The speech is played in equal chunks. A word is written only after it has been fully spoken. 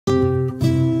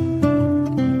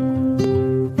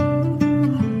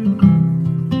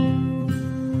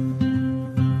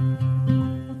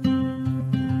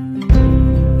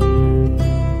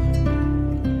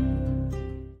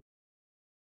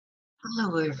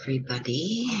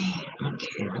everybody.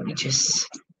 Okay, let me just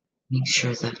make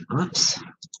sure that, oops,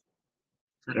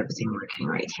 got everything working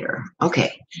right here.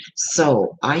 Okay,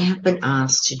 so I have been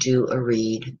asked to do a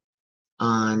read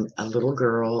on a little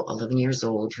girl, 11 years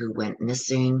old, who went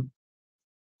missing.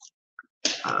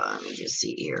 Let me just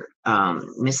see here.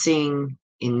 Missing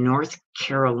in North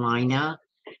Carolina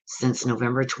since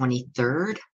November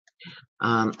 23rd.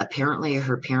 Apparently,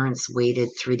 her parents waited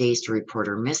 3 days to report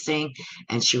her missing,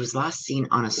 and she was last seen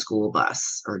on a school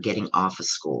bus or getting off a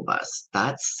school bus.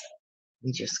 Let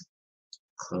me just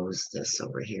close this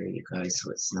over here, you guys,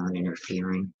 so it's not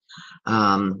interfering.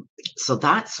 So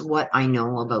that's what I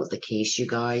know about the case, you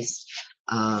guys.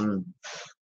 We're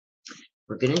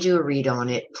going to do a read on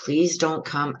it. Please don't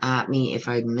come at me if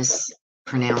I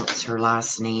mispronounce her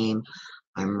last name.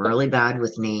 I'm really bad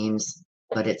with names,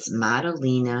 but it's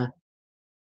Madalina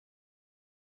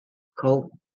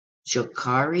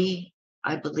Cojocari,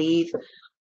 I believe.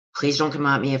 Please don't come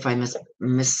at me if I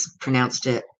mispronounced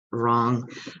it wrong.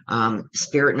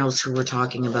 Spirit knows who we're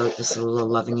talking about, this little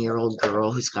 11-year-old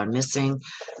girl who's gone missing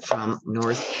from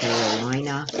North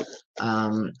Carolina.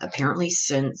 Apparently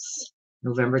since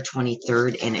November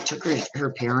 23rd, and it took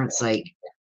her parents, like,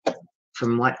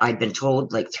 from what I've been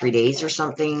told, like 3 days or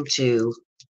something to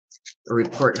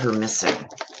report her missing.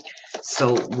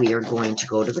 So we are going to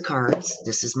go to the cards.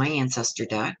 This is my Ancestor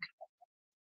deck.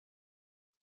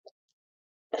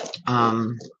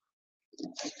 And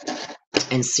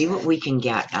see what we can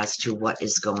get as to what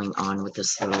is going on with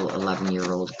this little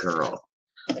 11-year-old girl.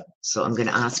 So I'm going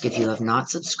to ask, if you have not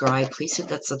subscribed, please hit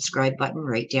that subscribe button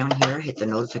right down here. Hit the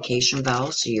notification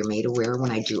bell so you're made aware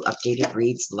when I do updated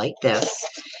reads like this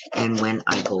and when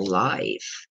I go live.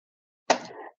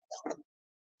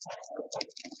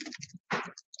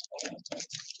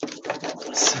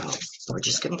 So we're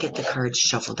just going to get the cards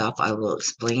shuffled up. I will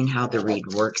explain how the read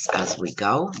works as we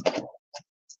go.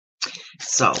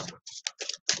 So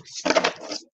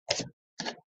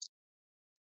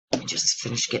just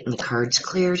finish getting the cards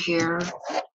cleared here.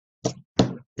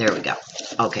 There we go.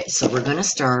 Okay, so we're going to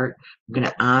start. I'm going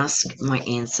to ask my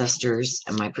ancestors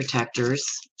and my protectors,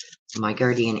 my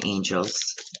guardian angels,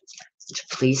 to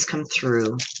please come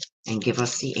through and give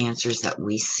us the answers that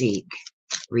we seek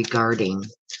regarding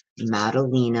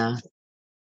Madalina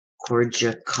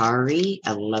Cojocari,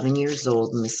 11 years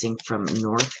old, missing from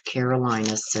North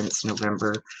Carolina since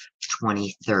November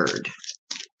 23rd.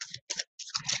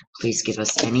 Please give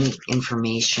us any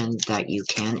information that you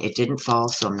can. It didn't fall,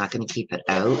 so I'm not going to keep it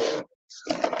out.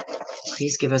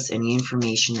 Please give us any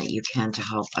information that you can to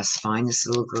help us find this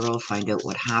little girl, find out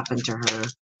what happened to her.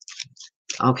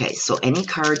 Okay, so any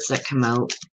cards that come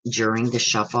out during the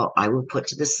shuffle, I will put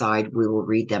to the side. We will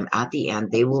read them at the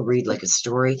end. They will read like a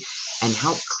story and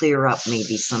help clear up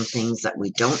maybe some things that we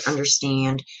don't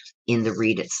understand in the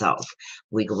read itself.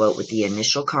 We go out with the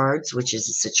initial cards, which is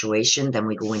the situation. Then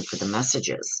we go in for the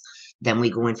messages. Then we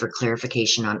go in for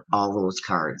clarification on all those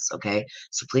cards, okay?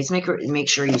 So please make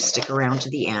sure you stick around to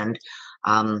the end.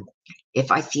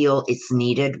 If I feel it's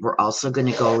needed, we're also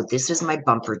going to go, this is my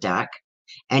bumper deck.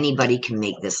 Anybody can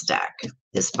make this deck,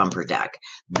 this bumper deck.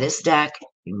 This deck,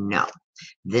 no.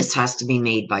 This has to be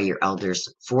made by your elders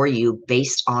for you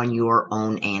based on your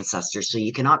own ancestors. So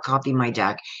you cannot copy my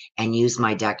deck and use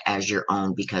my deck as your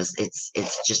own, because it's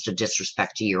just a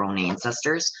disrespect to your own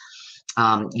ancestors.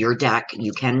 Your deck,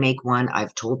 you can make one.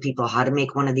 I've told people how to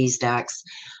make one of these decks.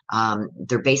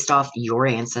 They're based off your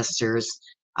ancestors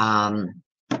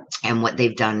and what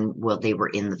they've done while they were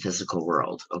in the physical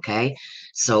world, okay?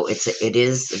 So it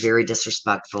is very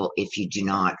disrespectful if you do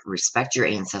not respect your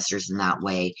ancestors in that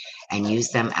way and use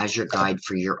them as your guide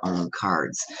for your own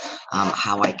cards.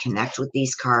 How I connect with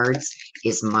these cards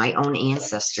is my own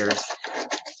ancestors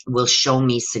will show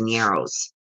me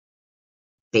scenarios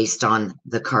based on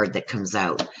the card that comes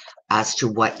out as to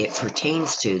what it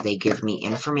pertains to. They give me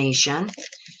information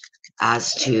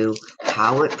as to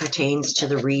how it pertains to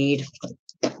the read,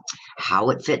 how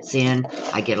it fits in.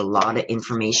 I get a lot of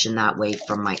information that way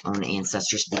from my own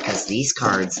ancestors because these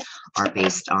cards are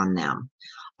based on them.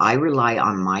 I rely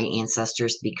on my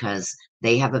ancestors because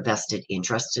they have a vested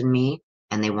interest in me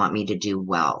and they want me to do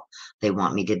well. They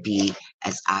want me to be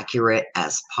as accurate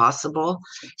as possible.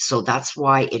 So that's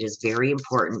why it is very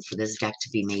important for this deck to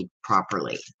be made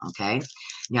properly, okay?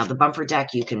 Now, the bumper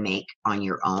deck you can make on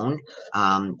your own.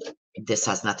 This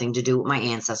has nothing to do with my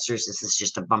ancestors. This is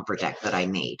just a bumper deck that I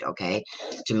made, okay,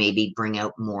 to maybe bring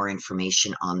out more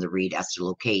information on the read as to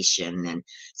location and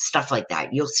stuff like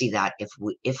that. You'll see that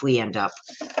if we end up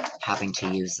having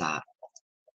to use that.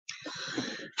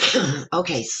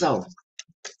 Okay, so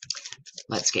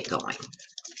let's get going.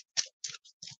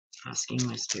 Asking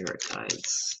my spirit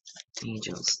guides,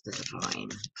 angels, the divine,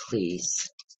 please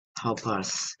help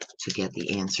us to get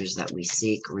the answers that we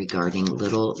seek regarding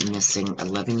little missing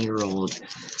 11-year-old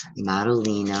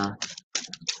Madalina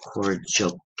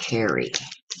Cojocari.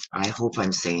 I hope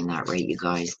I'm saying that right, you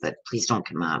guys, but please don't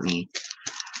come at me.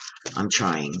 I'm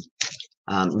trying.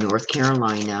 North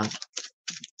Carolina,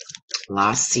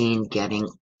 last seen getting,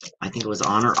 I think it was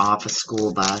on or off a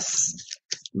school bus,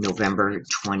 November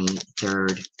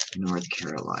 23rd, North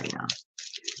Carolina.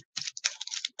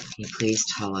 Can you please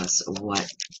tell us what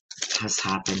has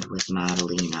happened with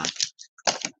Madalina?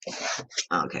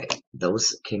 Okay,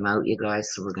 those came out, you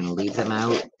guys, so we're going to leave them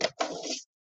out.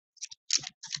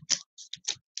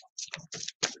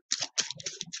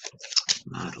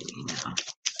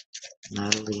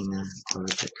 Madalina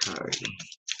Cojocari.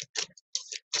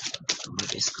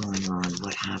 What is going on?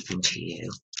 What happened to you?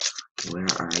 Where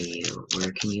are you?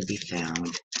 Where can you be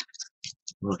found?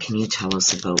 What can you tell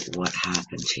us about what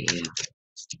happened to you?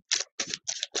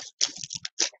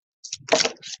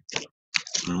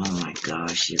 Oh my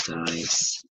gosh, you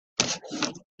guys.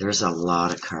 There's a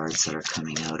lot of cards that are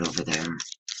coming out over there.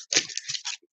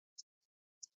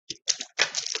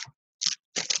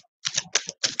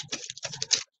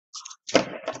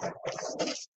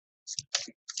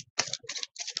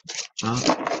 Oh,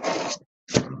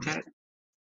 okay.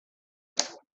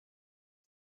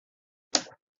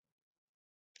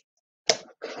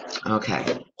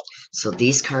 Okay. So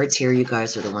these cards here, you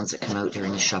guys, are the ones that come out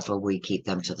during the shuffle. We keep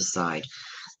them to the side.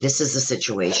 This is the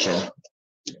situation.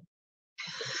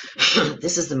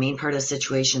 This is the main part of the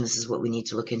situation. This is what we need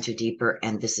to look into deeper.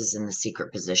 And this is in the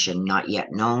secret position, not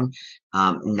yet known,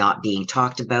 not being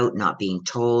talked about, not being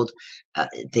told,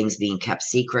 things being kept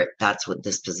secret. That's what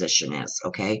this position is.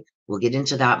 Okay. We'll get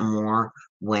into that more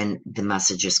when the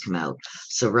messages come out.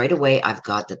 So right away, I've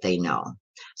got that they know.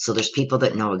 So there's people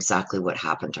that know exactly what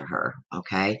happened to her.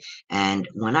 Okay. And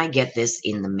when I get this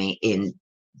in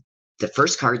the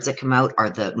first cards that come out are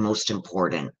the most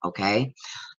important. Okay.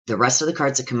 The rest of the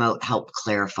cards that come out help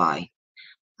clarify.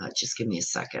 Just give me a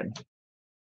second.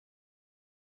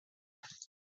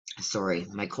 Sorry,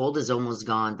 my cold is almost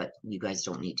gone, but you guys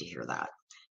don't need to hear that.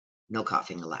 No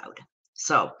coughing allowed.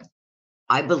 So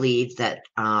I believe that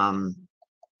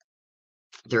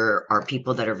there are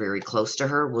people that are very close to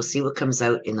her. We'll see what comes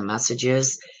out in the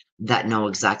messages that know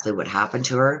exactly what happened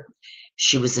to her.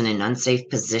 She was in an unsafe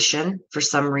position for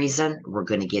some reason. We're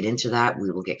going to get into that.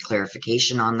 We will get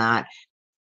clarification on that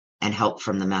and help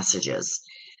from the messages.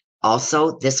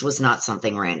 Also, this was not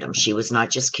something random. She was not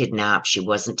just kidnapped. She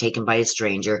wasn't taken by a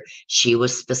stranger. She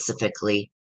was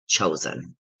specifically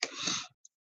chosen.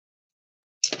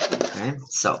 Okay,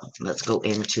 so let's go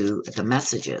into the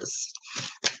messages.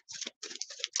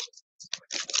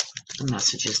 The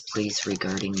messages, please,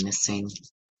 regarding missing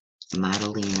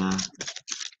Madalina,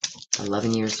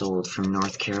 11 years old, from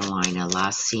North Carolina,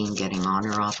 last seen getting on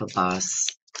or off a bus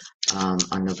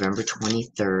on November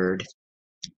 23rd.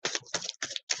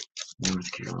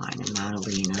 North Carolina,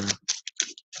 Madalina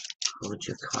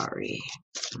Cojocari,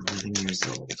 11 years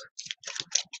old.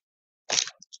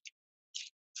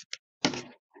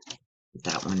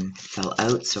 That one fell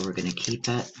out, so we're going to keep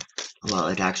it. Well,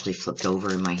 it actually flipped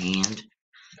over in my hand,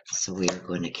 so we are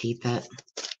going to keep it.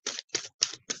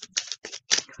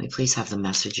 Can we please have the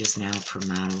messages now for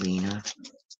Madalina?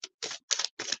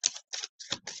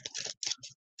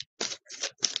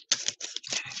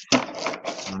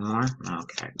 One more?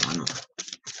 Okay, one more.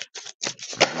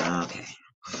 Okay.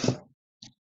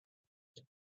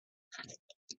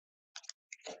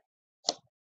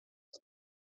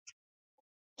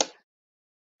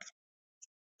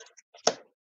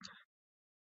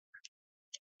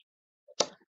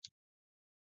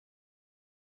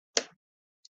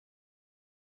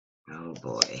 Oh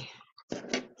boy.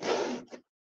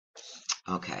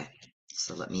 Okay,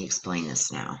 so let me explain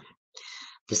this now.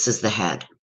 This is the head.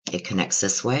 It connects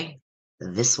this way,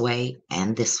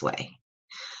 and this way.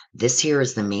 This here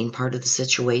is the main part of the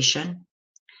situation.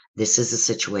 This is a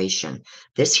situation.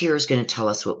 This here is going to tell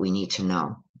us what we need to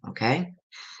know, okay?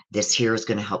 This here is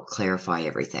going to help clarify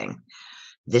everything.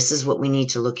 This is what we need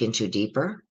to look into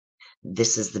deeper.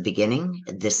 This is the beginning.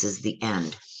 This is the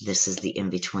end. This is the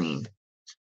in-between.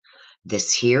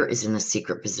 This here is in the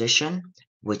secret position,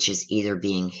 which is either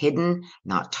being hidden,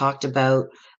 not talked about,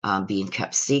 being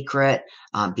kept secret,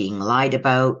 being lied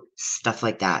about, stuff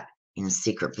like that in a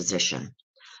secret position.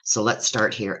 So let's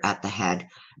start here at the head.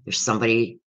 There's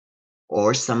somebody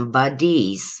or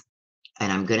somebodies,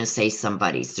 and I'm going to say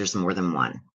somebodies. There's more than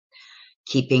one.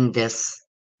 Keeping this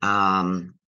off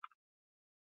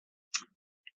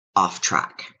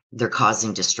track. They're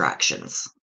causing distractions.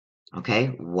 Okay,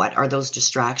 what are those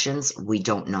distractions? We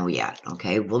don't know yet.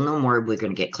 Okay, we'll know more. We're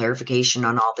going to get clarification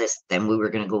on all this. Then we were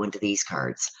going to go into these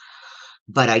cards.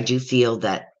 But I do feel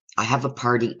that I have a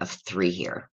party of 3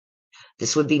 here.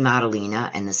 This would be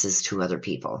Madalina, and this is 2 other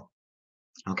people.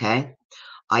 Okay,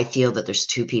 I feel that there's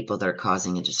 2 people that are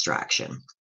causing a distraction.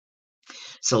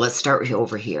 So let's start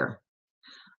over here.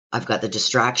 I've got the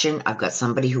distraction. I've got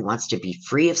somebody who wants to be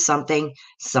free of something,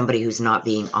 somebody who's not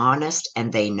being honest,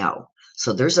 and they know.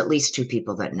 So there's at least 2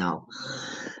 people that know.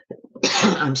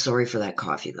 I'm sorry for that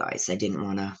cough, you guys. I didn't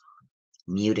want to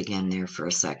mute again there for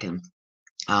a second.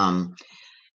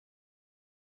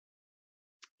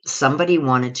 Somebody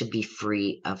wanted to be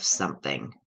free of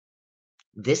something.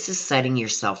 This is setting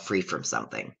yourself free from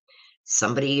something.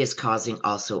 Somebody is causing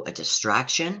also a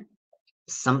distraction.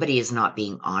 Somebody is not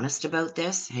being honest about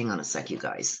this. Hang on a sec, you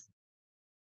guys.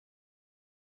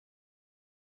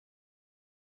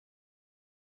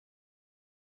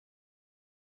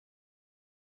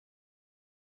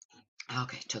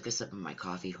 Okay, took a sip of my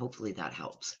coffee. Hopefully that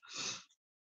helps.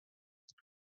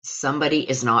 Somebody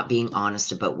is not being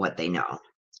honest about what they know.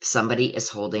 Somebody is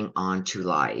holding on to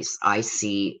lies. I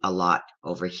see a lot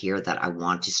over here that I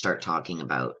want to start talking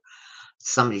about.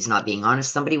 Somebody's not being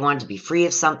honest. Somebody wanted to be free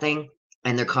of something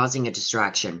and they're causing a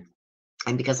distraction.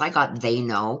 And because I got they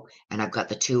know, and I've got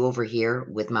the 2 over here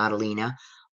with Madalina,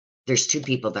 there's 2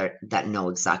 people that know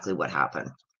exactly what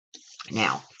happened.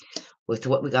 Now, with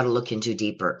what we got to look into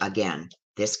deeper, again,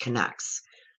 this connects.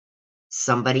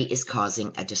 Somebody is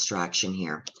causing a distraction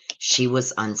here. She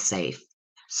was unsafe.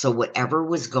 So whatever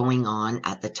was going on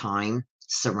at the time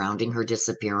surrounding her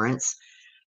disappearance,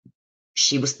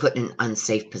 she was put in an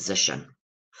unsafe position.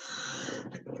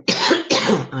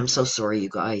 I'm so sorry, you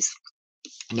guys.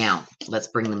 Now, let's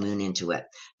bring the moon into it.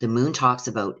 The moon talks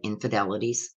about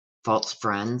infidelities, false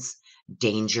friends,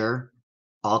 danger,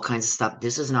 all kinds of stuff.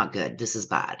 This is not good. This is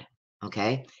bad.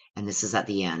 Okay? And this is at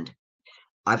the end.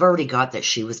 I've already got that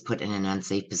she was put in an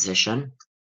unsafe position.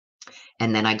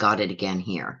 And then I got it again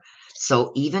here.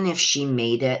 So even if she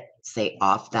made it, say,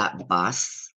 off that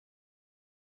bus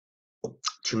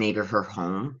to maybe her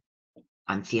home,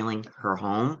 I'm feeling her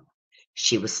home,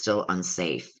 she was still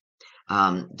unsafe.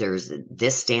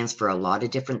 This stands for a lot of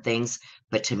different things,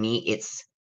 but to me, it's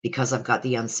because I've got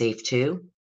the unsafe too.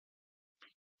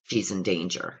 She's in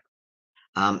danger.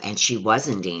 And she was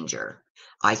in danger.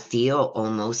 I feel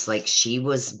almost like she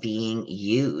was being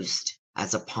used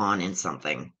as a pawn in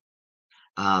something,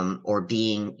 or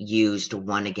being used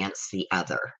one against the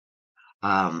other,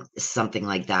 something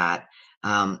like that.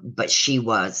 But she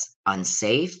was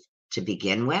unsafe to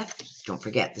begin with. Don't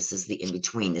forget, this is the in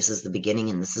between. This is the beginning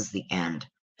and this is the end.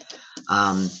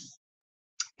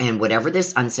 And whatever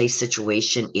this unsafe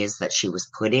situation is that she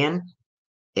was put in,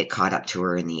 it caught up to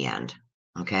her in the end.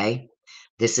 Okay.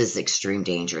 This is extreme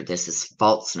danger. This is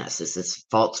falseness. This is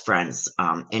false friends,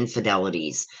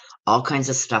 infidelities, all kinds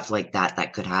of stuff like that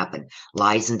that could happen.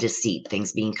 Lies and deceit,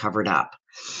 things being covered up.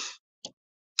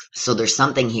 So there's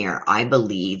something here. I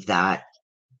believe that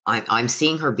I'm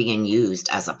seeing her being used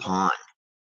as a pawn.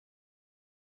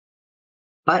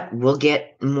 But we'll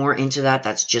get more into that.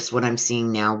 That's just what I'm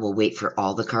seeing now. We'll wait for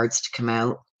all the cards to come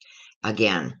out.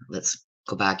 Again, let's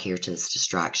go back here to this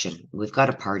distraction. We've got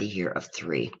a party here of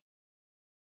 3.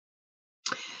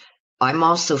 I'm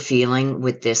also feeling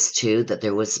with this too that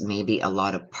there was maybe a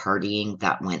lot of partying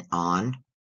that went on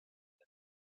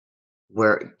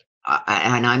where,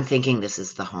 and I'm thinking this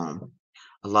is the home.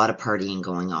 A lot of partying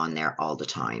going on there all the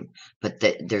time. But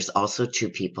there's also 2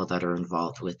 people that are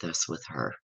involved with this with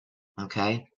her.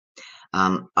 Okay.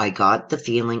 I got the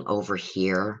feeling over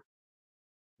here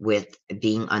with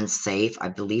being unsafe. I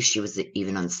believe she was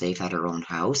even unsafe at her own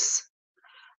house.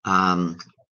 I'm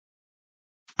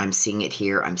seeing it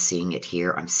here. I'm seeing it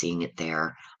here. I'm seeing it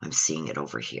there. I'm seeing it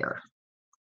over here.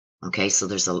 Okay, so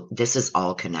this is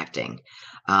all connecting.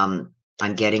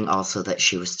 I'm getting also that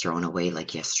she was thrown away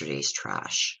like yesterday's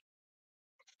trash.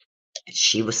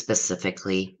 She was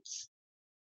specifically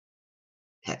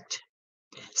picked.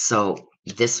 So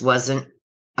this wasn't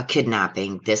a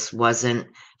kidnapping. This wasn't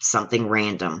something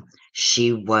random.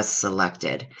 She was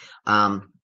selected. And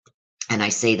I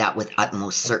say that with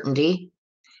utmost certainty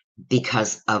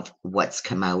because of what's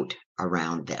come out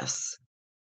around this.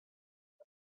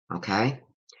 Okay?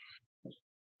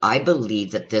 I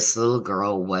believe that this little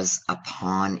girl was a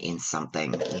pawn in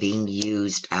something, being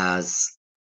used as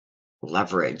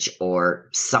leverage or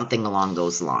something along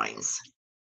those lines.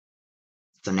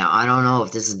 So now I don't know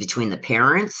if this is between the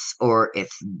parents or if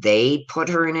they put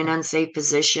her in an unsafe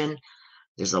position.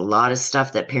 There's a lot of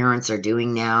stuff that parents are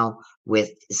doing now with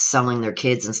selling their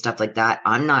kids and stuff like that.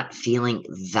 I'm not feeling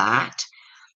that.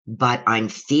 but I'm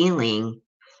feeling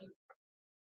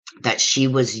that she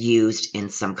was used in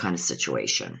some kind of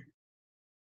situation.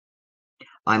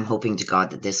 I'm hoping to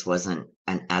God that this wasn't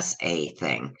an SA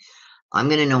thing. I'm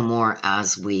going to know more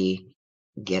as we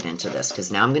get into this,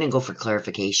 because now I'm going to go for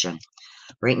clarification.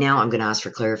 Right now, I'm going to ask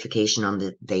for clarification on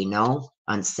the they know,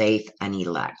 unsafe, and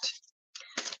elect.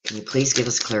 Can you please give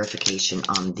us clarification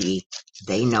on the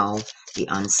they know, the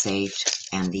unsafe,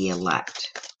 and the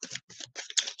elect?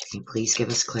 Can you please give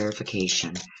us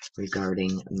clarification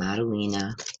regarding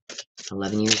Madalina,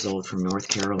 11 years old from North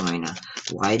Carolina?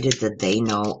 Why did the they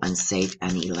know, unsafe,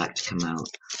 and elect come out?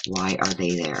 Why are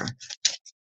they there?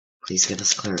 Please give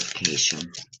us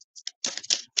clarification.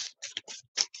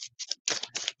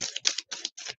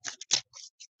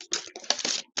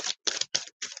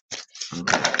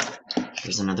 Okay.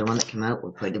 There's another one that came out.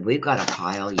 We've got a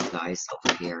pile, you guys,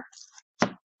 over here.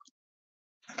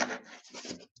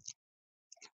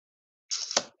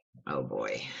 Oh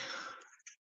boy.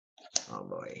 Oh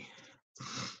boy.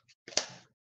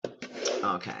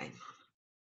 Okay.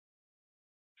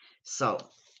 So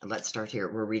let's start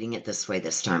here. We're reading it this way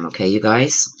this time, okay, you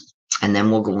guys? And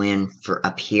then we'll go in for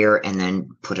up here and then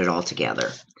put it all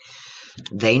together.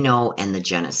 They know, and the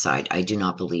genocide. I do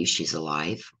not believe she's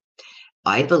alive.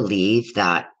 I believe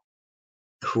that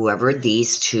whoever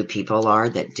these two people are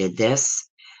that did this,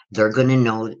 they're going to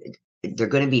know, they're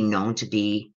going to be known to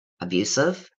be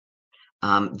abusive,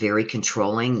 very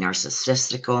controlling,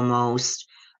 narcissistic almost.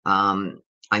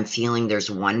 I'm feeling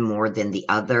there's one more than the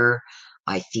other.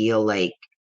 I feel like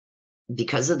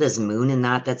because of this moon and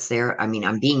that's there, I mean,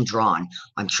 I'm being drawn.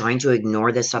 I'm trying to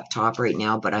ignore this up top right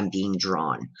now, but I'm being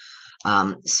drawn.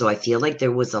 So I feel like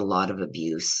there was a lot of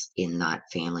abuse in that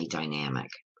family dynamic.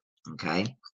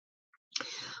 Okay.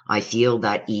 I feel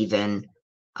that even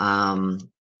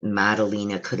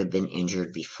Madalina could have been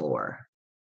injured before.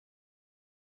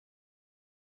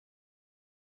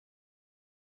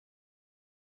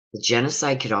 The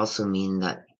genocide could also mean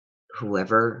that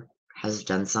whoever has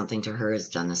done something to her has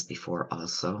done this before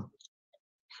also.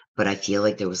 But I feel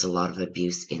like there was a lot of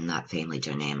abuse in that family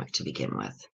dynamic to begin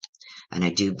with. And I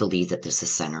do believe that this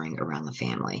is centering around the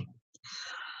family.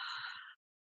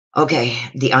 Okay,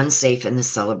 the unsafe and the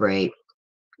celebrate.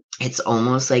 It's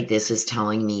almost like this is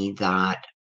telling me that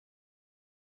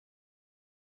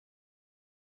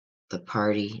the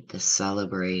party, the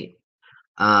celebrate.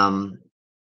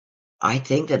 I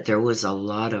think that there was a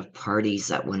lot of parties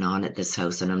that went on at this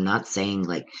house, and I'm not saying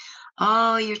like,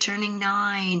 oh, you're turning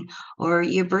 9 or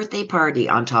your birthday party.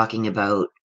 I'm talking about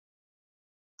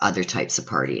other types of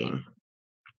partying.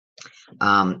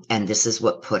 And this is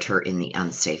what put her in the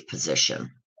unsafe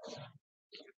position.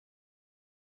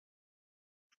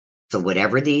 So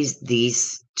whatever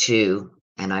these two,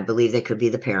 and I believe they could be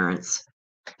the parents,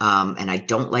 and I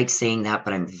don't like saying that,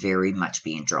 but I'm very much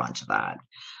being drawn to that.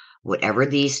 Whatever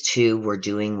these two were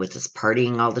doing with this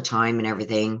partying all the time and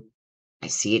everything, I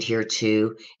see it here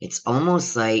too. It's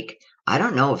almost like, I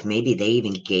don't know if maybe they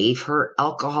even gave her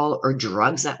alcohol or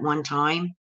drugs at one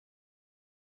time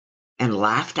and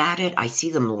laughed at it. I see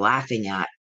them laughing at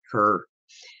her.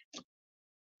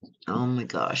 Oh my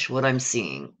gosh, what I'm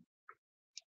seeing.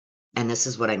 And this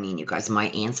is what I mean, you guys. My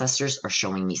ancestors are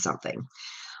showing me something.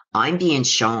 I'm being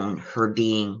shown her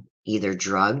being either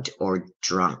drugged or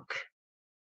drunk.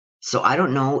 So I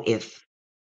don't know if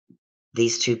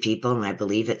these two people, and I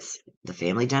believe it's the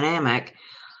family dynamic,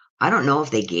 I don't know if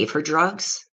they gave her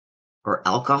drugs or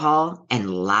alcohol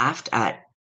and laughed at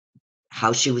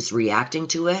how she was reacting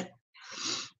to it.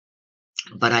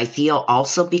 But I feel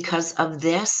also because of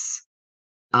this,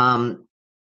 and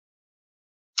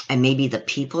maybe the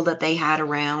people that they had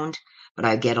around, but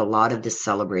I get a lot of this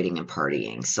celebrating and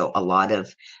partying. So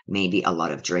maybe a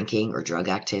lot of drinking or drug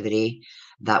activity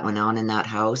that went on in that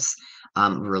house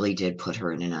really did put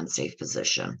her in an unsafe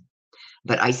position.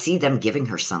 But I see them giving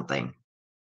her something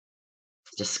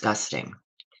disgusting.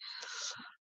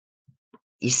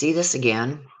 You see this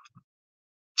again?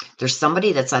 There's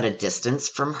somebody that's at a distance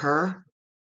from her.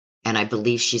 And I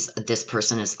believe this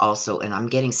person is also, and I'm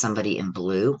getting somebody in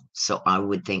blue. So I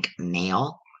would think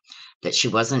male, that she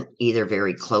wasn't either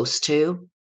very close to.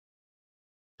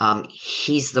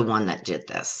 He's the one that did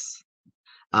this.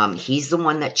 He's the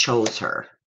one that chose her.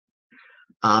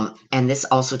 And this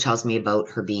also tells me about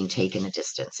her being taken a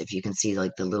distance. If you can see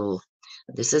like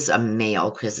this is a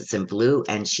male because it's in blue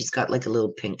and she's got like a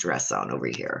little pink dress on over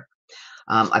here.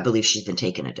 I believe she's been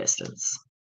taken a distance.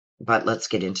 But let's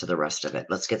get into the rest of it.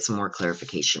 Let's get some more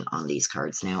clarification on these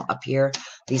cards now. Up here,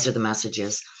 these are the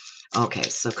messages. Okay,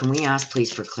 so can we ask,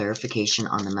 please, for clarification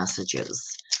on the messages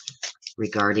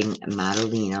regarding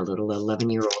Madalina, little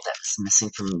 11-year-old that was honest, missing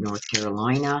from North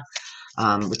Carolina,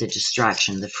 with the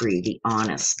distraction, the free, the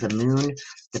honest, the moon,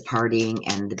 the partying,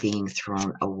 and the being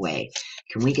thrown away.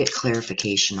 Can we get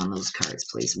clarification on those cards,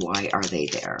 please? Why are they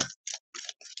there?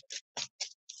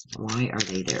 Why are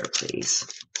they there, please?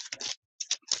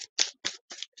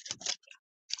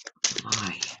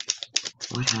 Why?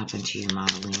 What happened to you,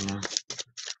 Madalina?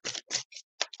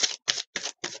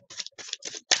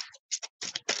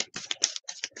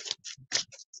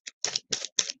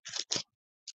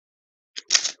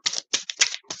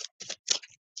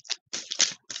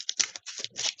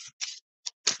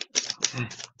 Okay.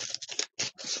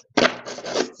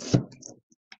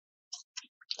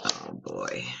 Oh,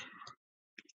 boy.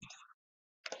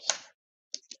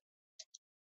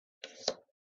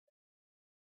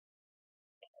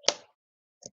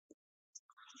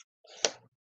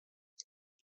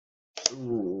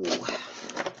 Ooh.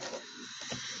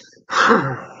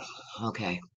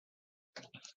 Okay.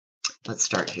 Let's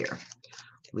start here.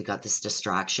 We got this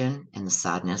distraction and the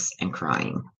sadness and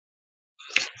crying.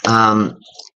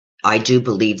 I do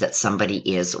believe that somebody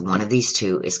is, one of these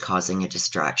two is causing a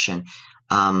distraction.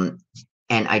 And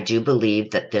I do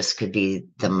believe that this could be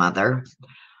the mother.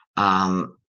 I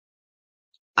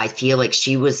feel like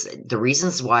the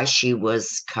reasons why she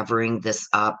was covering this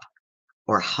up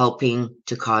or helping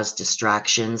to cause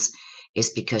distractions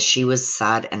is because she was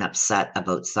sad and upset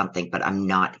about something, but I'm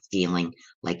not feeling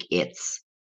like it's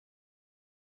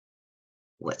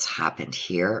what's happened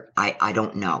here. I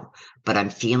don't know, but I'm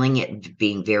feeling it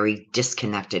being very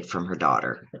disconnected from her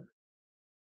daughter.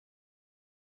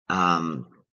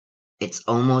 It's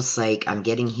almost like I'm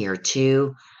getting here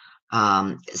too.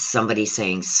 Somebody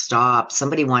saying stop.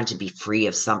 Somebody wanted to be free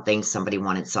of something. Somebody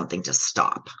wanted something to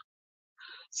stop.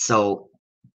 So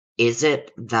is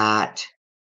it that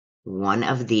one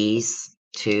of these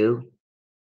two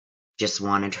just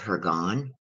wanted her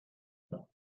gone?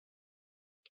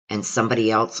 And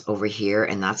somebody else over here,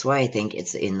 and that's why I think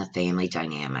it's in the family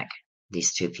dynamic,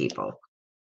 these two people.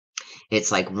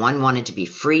 It's like one wanted to be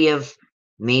free of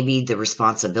maybe the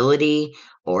responsibility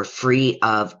or free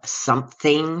of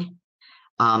something,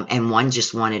 and one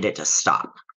just wanted it to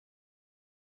stop.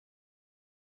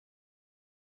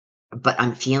 But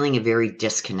I'm feeling a very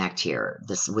disconnect here,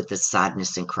 with the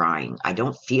sadness and crying. I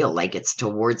don't feel like it's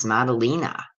towards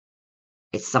Madalina.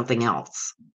 It's something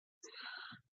else.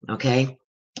 Okay?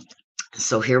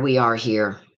 So here we are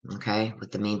here, okay,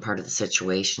 with the main part of the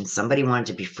situation. Somebody wanted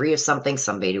to be free of something.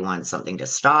 Somebody wanted something to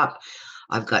stop.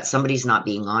 I've got somebody's not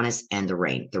being honest, and the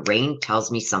rain. The rain tells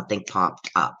me something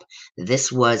popped up.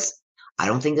 I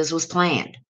don't think this was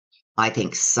planned. I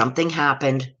think something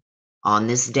happened on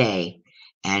this day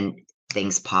and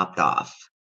things popped off.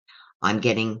 I'm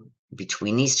getting,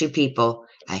 between these two people,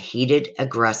 a heated,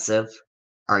 aggressive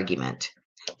argument.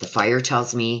 The fire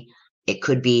tells me it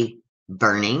could be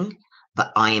burning,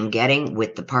 but I am getting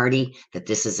with the party that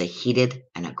this is a heated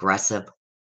and aggressive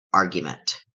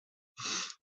argument.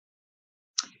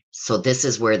 So this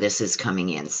is where this is coming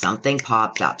in. Something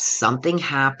popped up. Something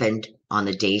happened on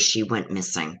the day she went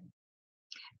missing.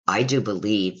 I do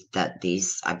believe that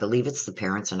I believe it's the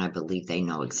parents, and I believe they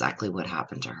know exactly what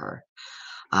happened to her.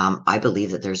 I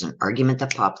believe that there's an argument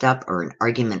that popped up, or an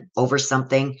argument over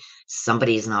something.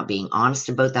 Somebody is not being honest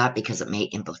about that because it may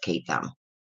implicate them.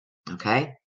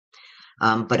 Okay?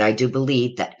 But I do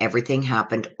believe that everything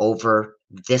happened over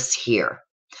this here.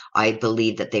 I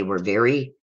believe that they were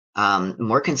very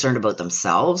more concerned about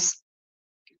themselves.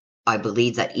 I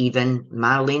believe that even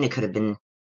Madalina could have been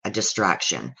a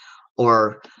distraction,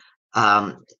 or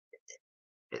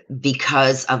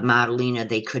because of Madalina,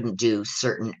 they couldn't do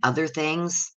certain other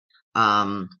things.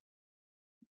 I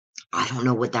don't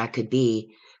know what that could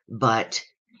be, but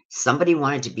somebody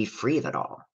wanted to be free of it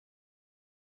all.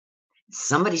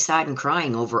 Somebody sad and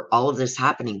crying over all of this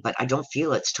happening, but I don't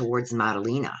feel it's towards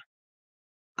Madalina.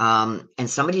 And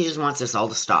somebody just wants this all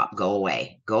to stop, go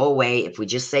away, go away. If we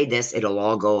just say this, it'll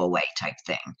all go away type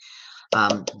thing.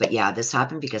 But yeah, this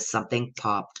happened because something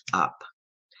popped up.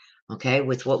 Okay,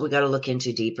 with what we got to look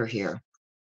into deeper here.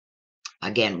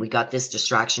 Again, we got this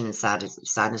distraction and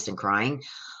sadness and crying.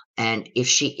 And if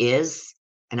she is,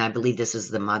 and I believe this is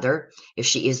the mother, if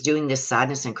she is doing this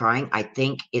sadness and crying, I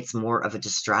think it's more of a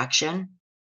distraction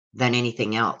than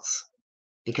anything else,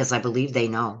 because I believe they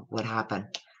know what happened.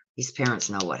 These parents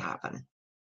know what happened.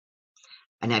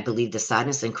 And I believe the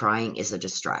sadness and crying is a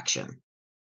distraction.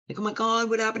 Like, oh my God,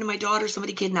 what happened to my daughter?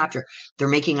 Somebody kidnapped her. They're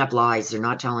making up lies. They're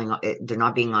not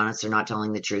being honest. They're not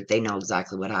telling the truth. They know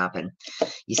exactly what happened.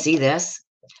 You see this?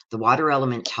 The water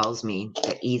element tells me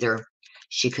that either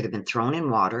she could have been thrown in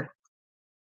water,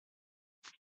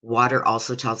 Water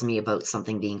also tells me about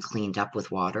something being cleaned up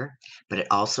with water, but it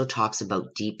also talks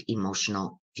about deep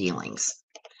emotional feelings.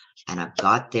 And I've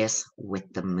got this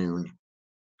with the moon.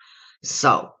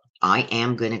 So I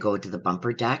am going to go to the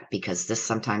bumper deck because this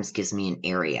sometimes gives me an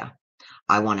area.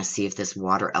 I want to see if this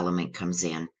water element comes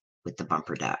in with the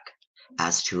bumper deck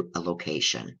as to a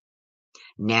location.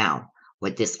 Now,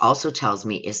 what this also tells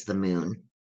me is the moon.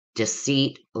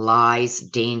 Deceit, lies,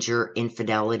 danger,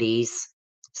 infidelities,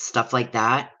 stuff like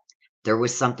that. There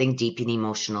was something deep and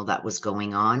emotional that was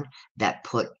going on that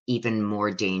put even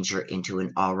more danger into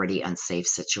an already unsafe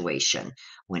situation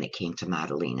when it came to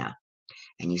Madalina.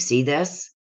 And you see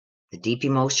this? The deep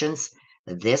emotions?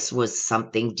 This was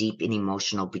something deep and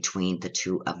emotional between the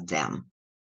two of them.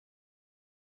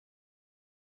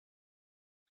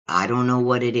 I don't know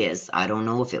what it is. I don't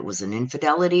know if it was an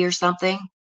infidelity or something,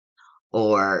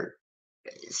 or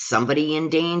somebody in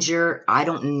danger. I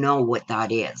don't know what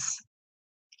that is.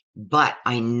 But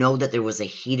I know that there was a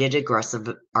heated, aggressive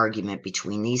argument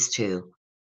between these two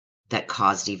that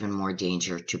caused even more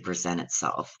danger to present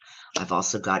itself. I've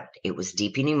also got, it was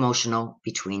deep and emotional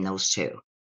between those two.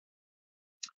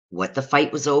 What the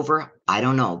fight was over, I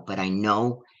don't know, but I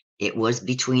know it was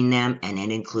between them and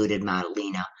it included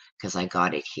Madalina because I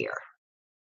got it here.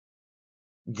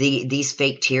 These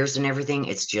fake tears and everything,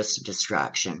 it's just a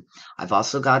distraction. I've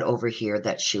also got over here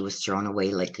that she was thrown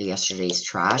away like yesterday's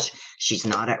trash. She's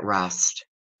not at rest.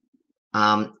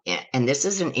 And this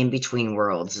is an in-between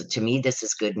worlds. To me, this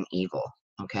is good and evil.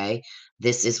 Okay.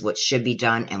 This is what should be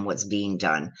done and what's being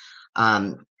done.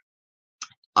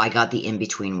 I got the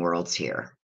in-between worlds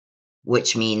here,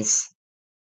 which means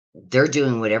they're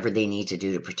doing whatever they need to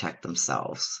do to protect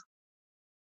themselves.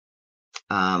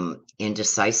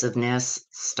 Indecisiveness,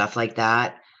 stuff like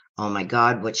that. Oh my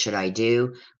God, what should I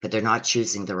do? But they're not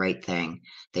choosing the right thing.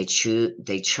 They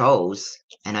chose,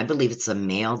 and I believe it's a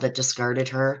male that discarded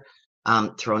her,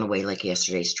 thrown away like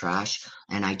yesterday's trash.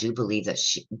 And I do believe that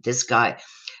this guy,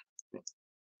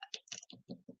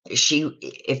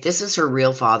 if this is her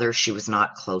real father, she was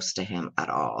not close to him at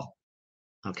all.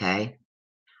 Okay.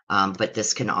 But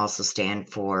this can also stand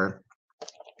for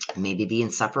maybe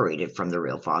being separated from the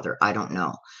real father. I don't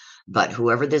know. But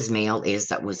whoever this male is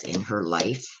that was in her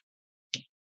life,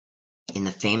 in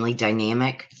the family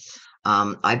dynamic,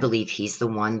 I believe he's the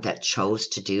one that chose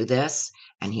to do this,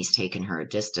 and he's taken her a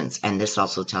distance. And this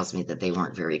also tells me that they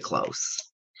weren't very close.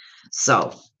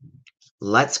 So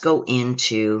let's go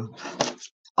into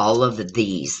all of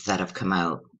these that have come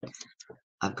out.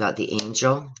 I've got the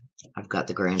angel, I've got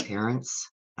the grandparents,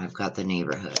 I've got the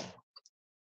neighborhood.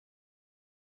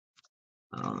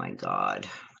 Oh my God.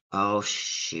 Oh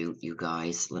shoot, you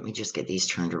guys. Let me just get these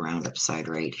turned around upside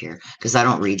right here because I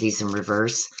don't read these in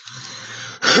reverse.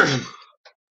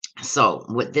 So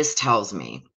what this tells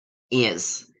me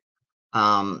is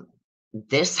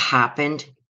this happened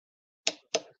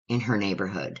in her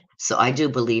neighborhood. So I do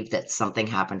believe that something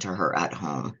happened to her at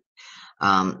home.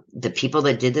 The people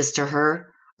that did this to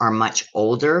her are much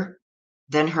older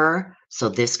than her. So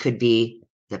this could be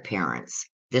the parents.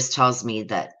 This tells me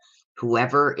that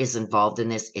whoever is involved in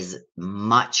this is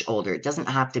much older. It doesn't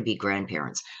have to be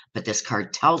grandparents, but this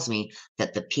card tells me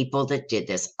that the people that did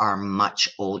this are much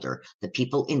older. The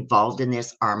people involved in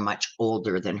this are much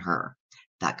older than her.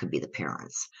 That could be the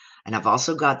parents. And I've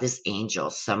also got this angel.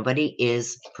 Somebody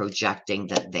is projecting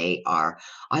that they are,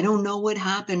 I don't know what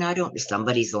happened.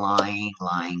 Somebody's lying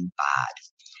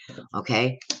bad.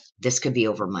 Okay. This could be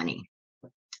over money.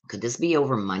 Could this be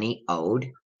over money owed?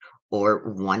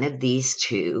 Or one of these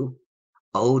two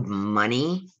owed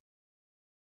money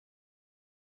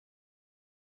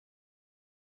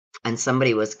and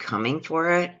somebody was coming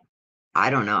for it? I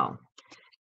don't know.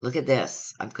 Look at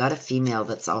this. I've got a female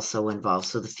that's also involved.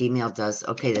 So the female does,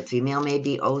 okay, the female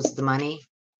maybe owes the money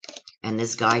and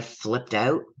this guy flipped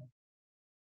out,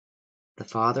 the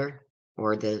father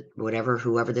or the whatever,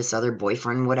 whoever this other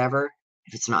boyfriend, whatever,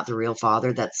 if it's not the real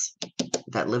father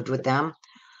that lived with them.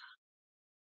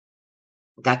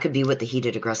 That could be what the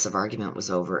heated aggressive argument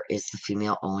was over, is the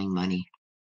female owing money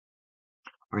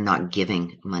or not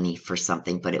giving money for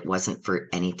something, but it wasn't for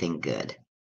anything good.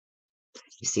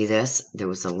 You see this? There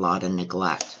was a lot of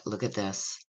neglect. Look at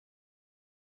this.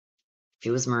 He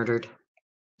was murdered.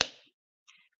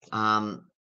 I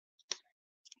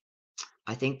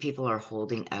think people are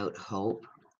holding out hope.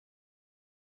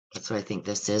 That's what I think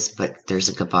this is, but there's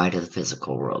a goodbye to the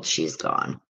physical world. She's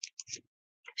gone.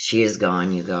 She is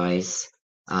gone, you guys.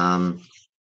 And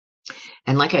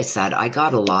like I said, I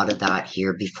got a lot of that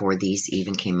here before these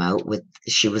even came out. With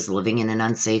she was living in an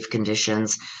unsafe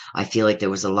conditions. I feel like there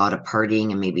was a lot of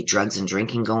partying and maybe drugs and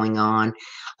drinking going on.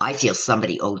 I feel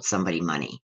somebody owed somebody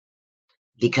money.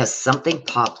 because something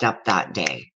popped up that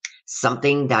day,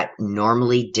 something that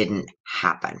normally didn't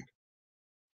happen.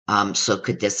 So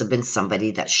could this have been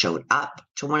somebody that showed up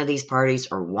to one of these parties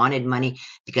or wanted money?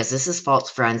 Because this is false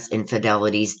friends,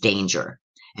 infidelities, danger.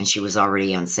 And she was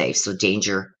already unsafe. So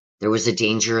danger, there was a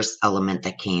dangerous element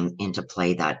that came into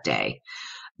play that day.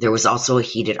 There was also a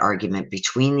heated argument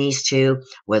between these two,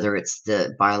 whether it's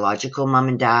the biological mom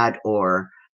and dad or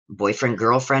boyfriend,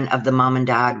 girlfriend of the mom and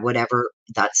dad, whatever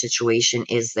that situation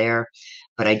is there.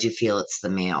 But I do feel it's the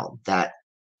male that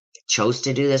chose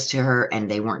to do this to her, and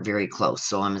they weren't very close.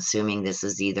 So I'm assuming this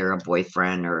is either a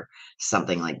boyfriend or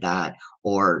something like that,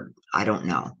 or I don't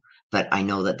know. But I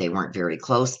know that they weren't very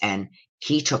close, and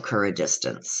he took her a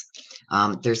distance.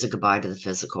 There's a goodbye to the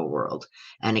physical world.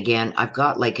 And again, I've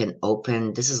got like an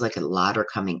open, this is like a ladder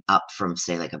coming up from,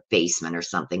 say, like a basement or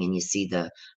something, and you see the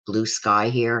blue sky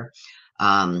here.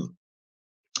 I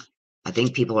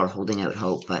think people are holding out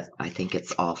hope, but I think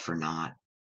it's all for naught.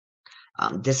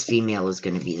 This female is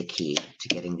going to be the key to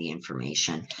getting the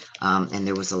information. And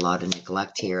there was a lot of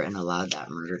neglect here and allowed that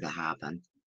murder to happen.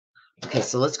 Okay,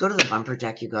 so let's go to the bumper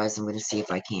deck, you guys. I'm going to see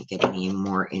if I can't get any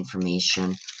more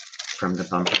information from the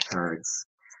bumper cards.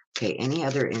 Okay, any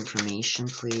other information,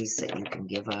 please, that you can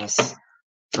give us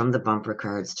from the bumper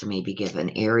cards to maybe give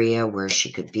an area where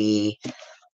she could be?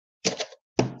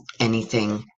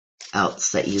 Anything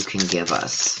else that you can give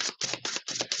us?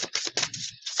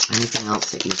 Anything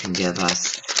else that you can give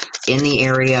us in the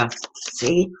area?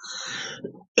 See?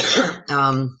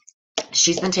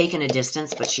 She's been taken a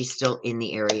distance, but she's still in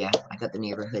the area. I got the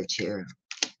neighborhood here.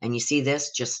 And you see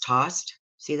this just tossed?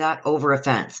 See that? Over a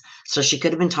fence. So she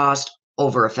could have been tossed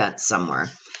over a fence somewhere.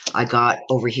 I got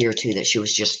over here too that she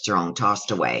was just thrown,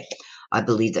 tossed away. I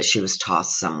believe that she was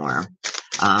tossed somewhere.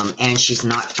 And she's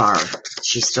not far.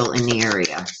 She's still in the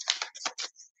area.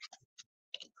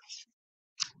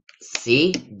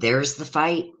 See? There's the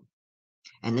fight.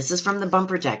 And this is from the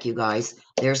bumper deck, you guys.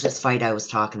 There's this fight I was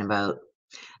talking about.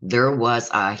 There was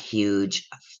a huge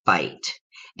fight,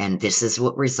 and this is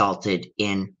what resulted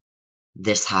in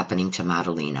this happening to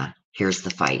Madalina. Here's the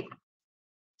fight.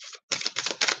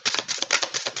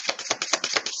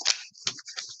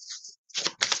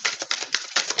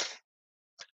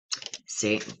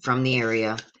 See, from the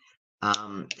area,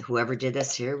 whoever did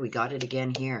this here, we got it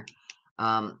again here.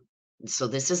 So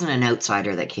this isn't an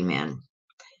outsider that came in.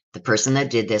 The person that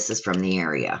did this is from the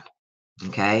area,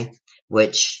 okay?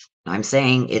 Which I'm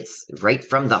saying it's right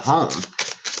from the home.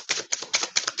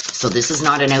 So this is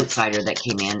not an outsider that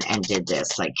came in and did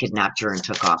this, like kidnapped her and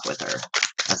took off with her.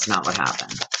 That's not what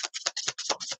happened.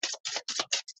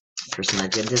 The person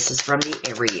that did this is from the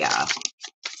area.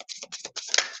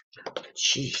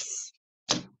 Jeez.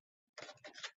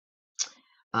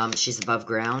 She's above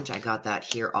ground. I got that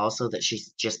here also, that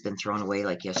she's just been thrown away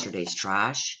like yesterday's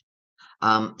trash.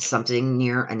 Something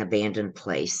near an abandoned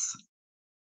place.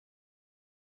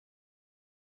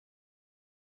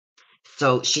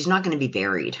 So she's not going to be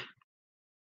buried.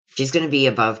 She's going to be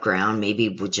above ground, maybe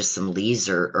with just some leaves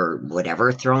or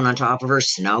whatever thrown on top of her,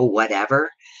 snow, whatever.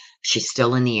 She's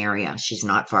still in the area. She's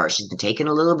not far. She's been taken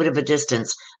a little bit of a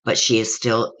distance, but she is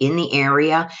still in the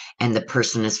area, and the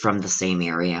person is from the same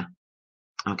area.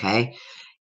 Okay?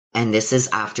 And this is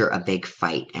after a big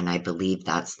fight, and I believe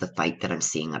that's the fight that I'm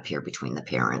seeing up here between the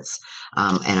parents.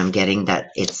 And I'm getting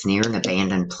that it's near an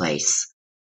abandoned place.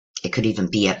 It could even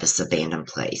be at this abandoned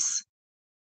place.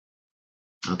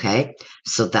 Okay,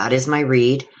 so that is my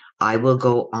read. I will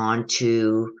go on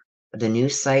to the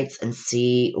news sites and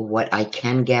see what I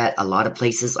can get. A lot of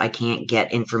places I can't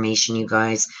get information, you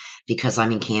guys, because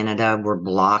I'm in Canada. We're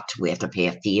blocked. We have to pay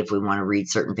a fee if we want to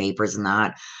read certain papers and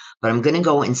that. But I'm going to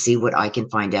go and see what I can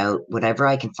find out. Whatever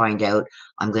I can find out,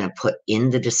 I'm going to put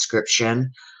in the description.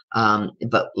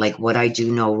 But like what I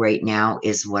do know right now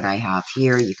is what I have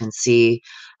here. You can see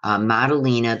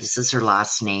Madalina, this is her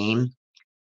last name.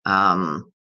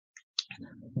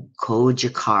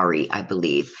 Cojocari, I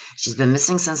believe. She's been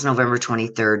missing since November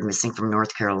 23rd, missing from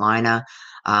North Carolina.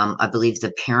 I believe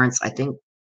the parents, I think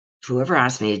whoever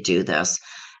asked me to do this,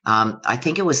 I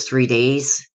think it was 3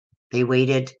 days they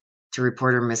waited to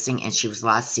report her missing, and she was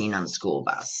last seen on the school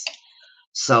bus.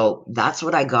 So that's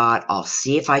what I got. I'll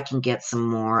see if I can get some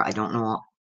more. I don't know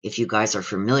if you guys are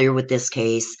familiar with this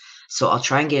case. So I'll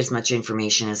try and get as much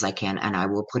information as I can, and I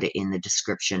will put it in the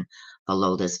description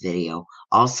below this video.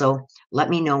 Also, let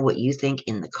me know what you think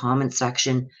in the comment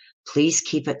section. Please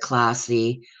keep it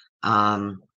classy.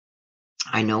 I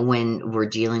know when we're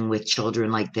dealing with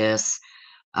children like this,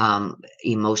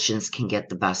 emotions can get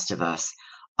the best of us.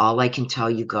 All I can tell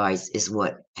you guys is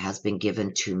what has been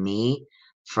given to me.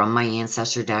 from my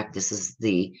Ancestor deck. This is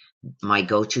my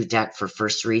go-to deck for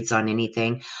first reads on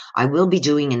anything. I will be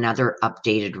doing another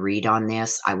updated read on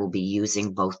this. I will be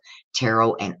using both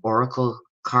tarot and oracle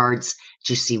cards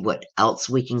to see what else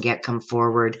we can get come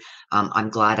forward. I'm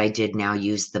glad I did now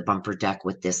use the bumper deck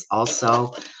with this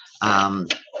also,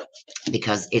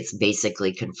 because it's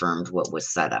basically confirmed what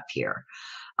was set up here.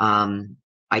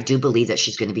 I do believe that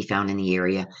she's going to be found in the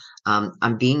area.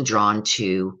 I'm being drawn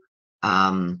to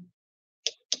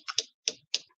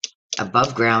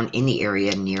above ground in the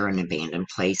area near an abandoned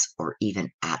place, or even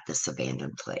at this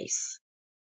abandoned place.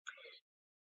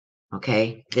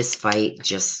 Okay, this fight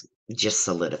just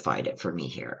solidified it for me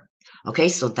here. Okay,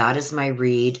 so that is my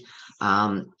read.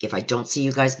 If I don't see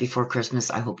you guys before Christmas,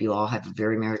 I hope you all have a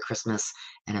very Merry Christmas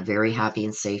and a very happy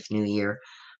and safe New Year.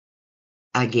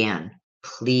 Again,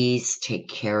 please take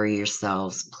care of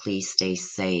yourselves. Please stay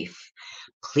safe.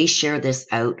 Please share this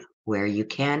out where you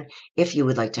can. If you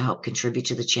would like to help contribute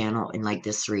to the channel and like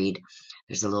this read,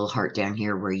 there's a little heart down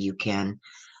here where you can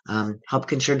help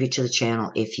contribute to the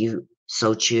channel if you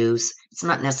so choose. It's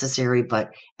not necessary,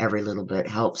 but every little bit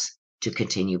helps to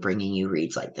continue bringing you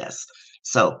reads like this.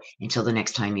 So until the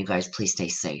next time, you guys, please stay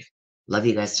safe. Love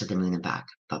you guys to the moon and back.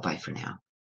 Bye-bye for now.